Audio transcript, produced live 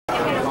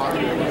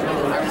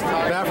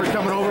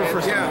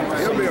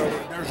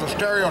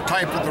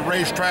stereotype of the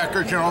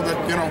racetrackers, that,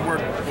 where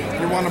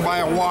you want to buy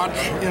a watch,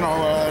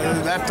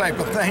 that type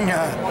of thing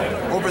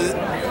over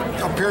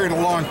a period of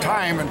long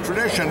time and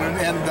tradition.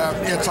 And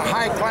it's a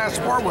high-class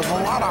sport with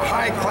a lot of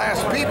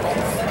high-class people.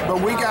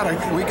 But we gotta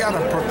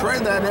portray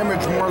that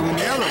image more than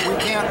the other.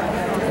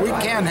 We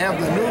can't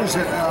have the news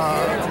that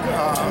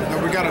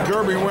we got a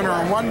Derby winner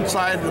on one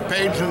side of the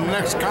page and the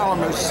next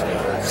column is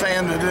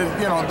saying that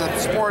that the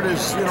sport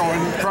is in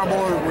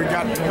trouble. We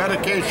got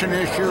medication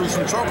issues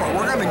and so forth.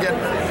 We're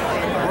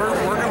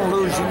going to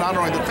lose not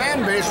only the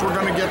fan base, we're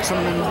going to get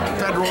some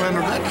federal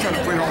intervention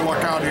if we don't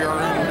look out here,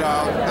 and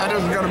that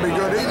isn't going to be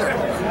good either.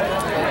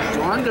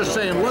 So I'm just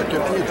saying, look,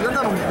 if you're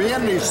going to be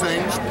in these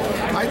things,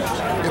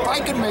 if I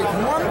can make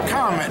one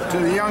comment to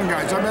the young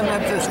guys, I've been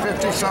at this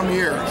 50-some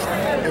years,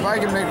 if I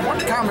can make one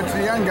comment to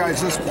the young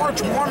guys, the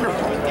sport's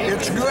wonderful.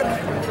 It's good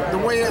the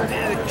way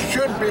it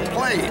should be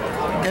played,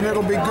 and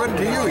it'll be good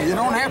to you. You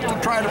don't have to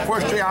try to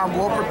push the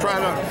envelope or try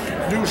to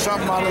do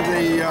something out of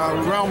the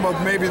realm of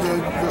maybe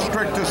the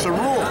strictest of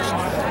rules.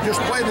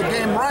 Just play the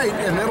game right,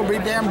 and it'll be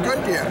damn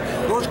good to you.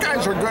 Those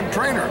guys are good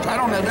trainers. I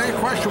don't have any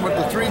question with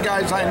the three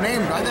guys I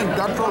named. I think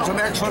Dutro's an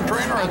excellent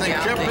trainer. I think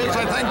Chip is.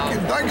 I think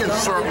Doug is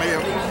certainly.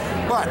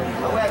 But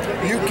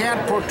you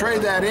can't portray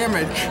that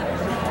image.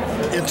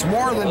 It's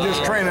more than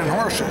just training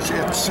horses.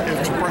 It's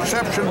a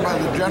perception by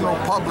the general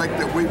public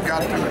that we've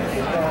got to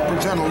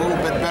present a little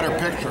bit better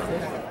picture.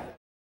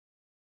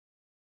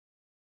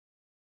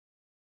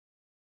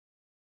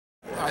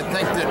 I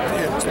think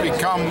that it's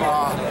become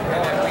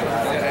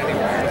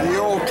the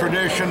old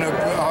tradition of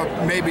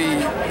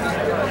maybe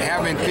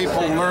having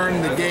people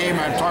learn the game.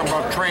 I'm talking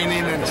about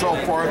training and so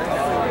forth.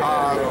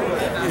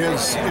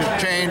 Is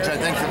changed. I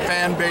think the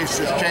fan base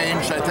has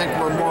changed. I think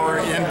we're more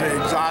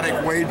into exotic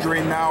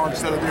wagering now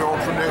instead of the old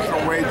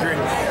traditional wagering,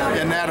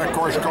 and that, of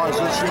course,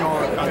 causes a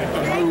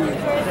new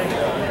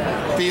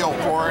feel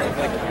for it.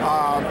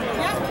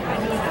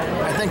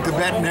 I think the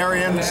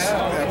veterinarians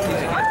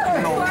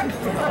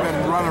have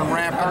been running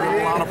rampant in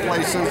a lot of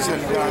places,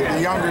 and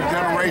the younger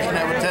generation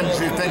have a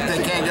tendency to think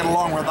they can't get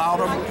along without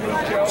them.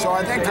 So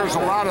I think there's a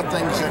lot of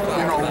things that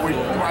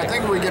I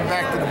think we get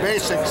back to the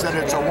basics, that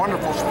it's a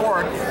wonderful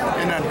sport,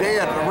 and a day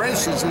at the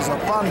races is a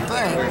fun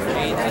thing,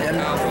 and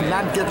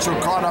not get so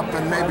caught up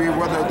in maybe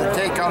whether the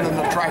takeout and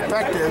the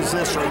trifecta is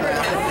this or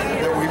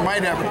that we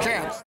might have a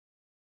chance.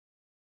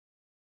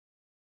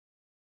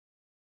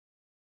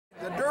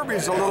 The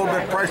Derby's a little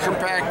bit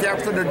pressure-packed.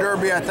 After the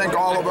Derby, I think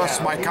all of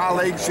us, my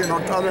colleagues,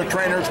 other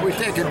trainers, we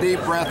take a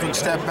deep breath and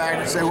step back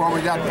and say, well,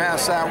 we got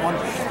past that one.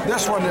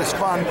 This one is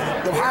fun.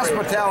 The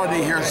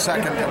hospitality here is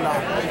second to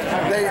none.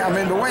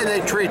 The way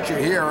they treat you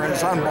here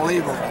is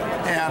unbelievable.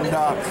 And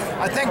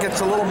I think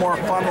it's a little more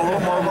fun, a little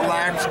more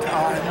relaxed.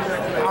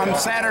 On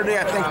Saturday,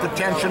 I think the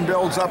tension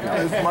builds up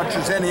as much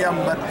as any of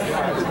them, but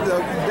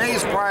the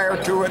days prior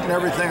to it and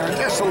everything are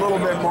just a little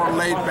bit more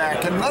laid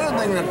back. And another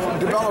thing that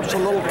develops a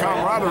little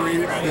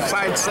camaraderie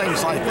besides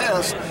things like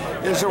this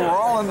is that we're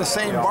all in the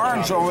same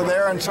barns over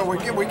there, and so we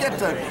get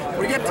to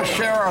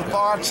share our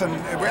thoughts, and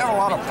we have a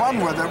lot of fun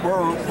with it.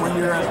 When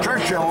you're at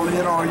Churchill,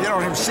 you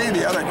don't even see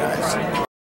the other guys.